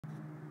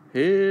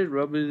Hey,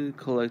 Robin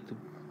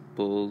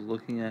Collectibles,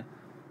 looking at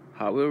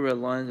Hot Wheels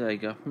Redlines I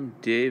got from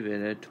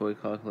David at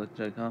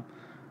toycarcollector.com,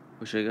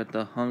 which I got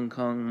the Hong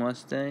Kong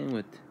Mustang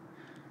with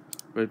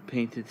red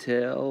painted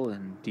tail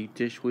and deep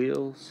dish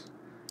wheels.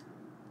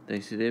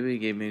 Thanks to David, he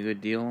gave me a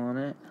good deal on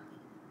it.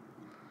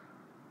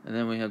 And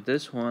then we have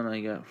this one,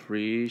 I got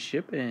free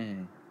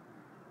shipping.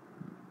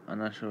 I'm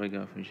not sure if I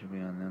got free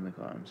shipping on the other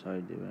car. I'm sorry,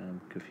 David,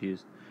 I'm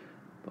confused.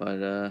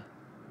 But,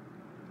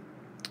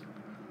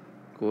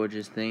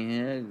 gorgeous thing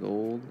here,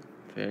 gold,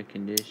 fair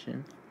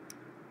condition.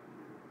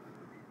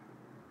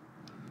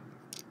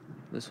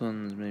 This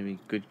one's maybe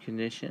good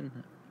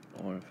condition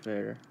or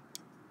fair.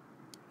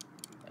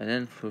 And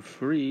then for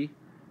free,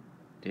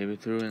 David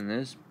threw in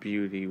this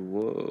beauty.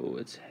 Whoa,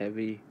 it's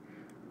heavy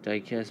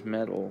die-cast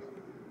metal.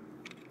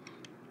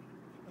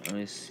 Let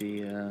me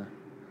see,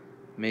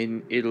 made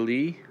in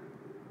Italy.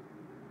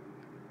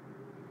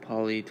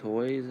 Poly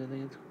Toys, I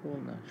think it's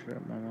called. Not sure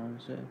what my mom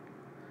said.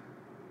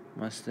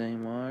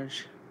 Mustang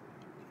March.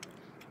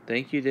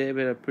 Thank you,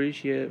 David. I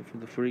appreciate it for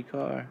the free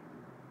car.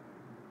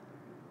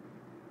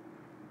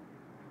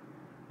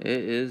 It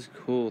is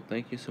cool.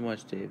 Thank you so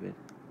much, David.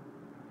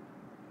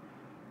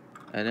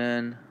 And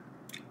then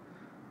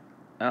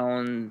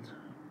Alan,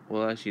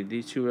 well, actually,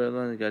 these two red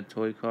lines, I got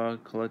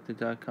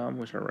toycarcollector.com,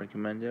 which I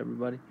recommend to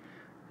everybody.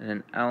 And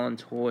then Alan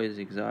Toys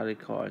exotic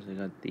cars. I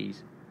got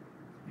these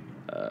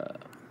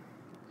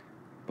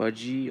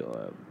Budgie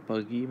or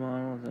Buggy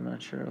models. I'm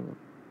not sure.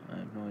 I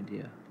have no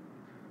idea.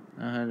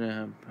 I don't know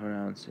how to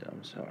pronounce it.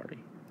 I'm sorry.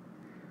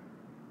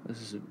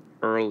 This is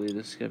early.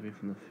 This is gotta be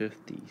from the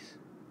 50s.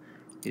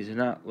 These are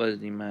not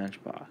Leslie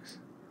Matchbox.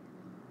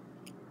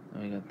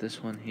 And we got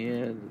this one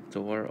here. The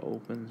door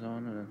opens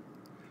on it.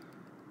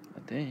 I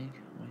think.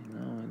 Wait,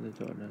 no, the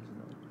door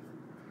doesn't open.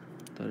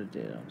 I thought it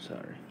did. I'm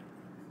sorry.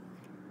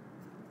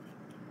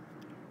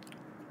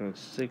 From the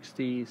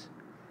 60s.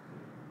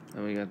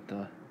 Then we got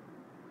the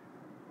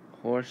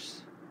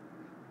horse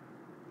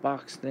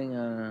box thing.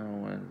 I don't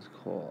know what it's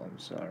called. I'm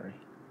sorry.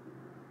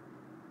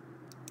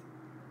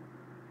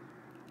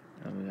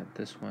 And we got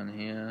this one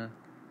here.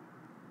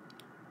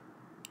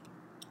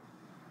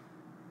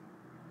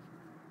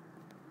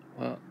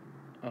 Well,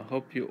 I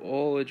hope you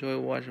all enjoy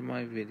watching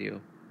my video.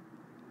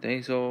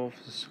 Thanks all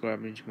for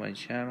subscribing to my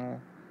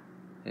channel.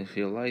 Thanks for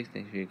your likes.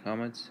 Thanks for your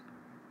comments.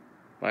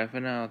 Bye for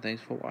now.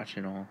 Thanks for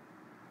watching all.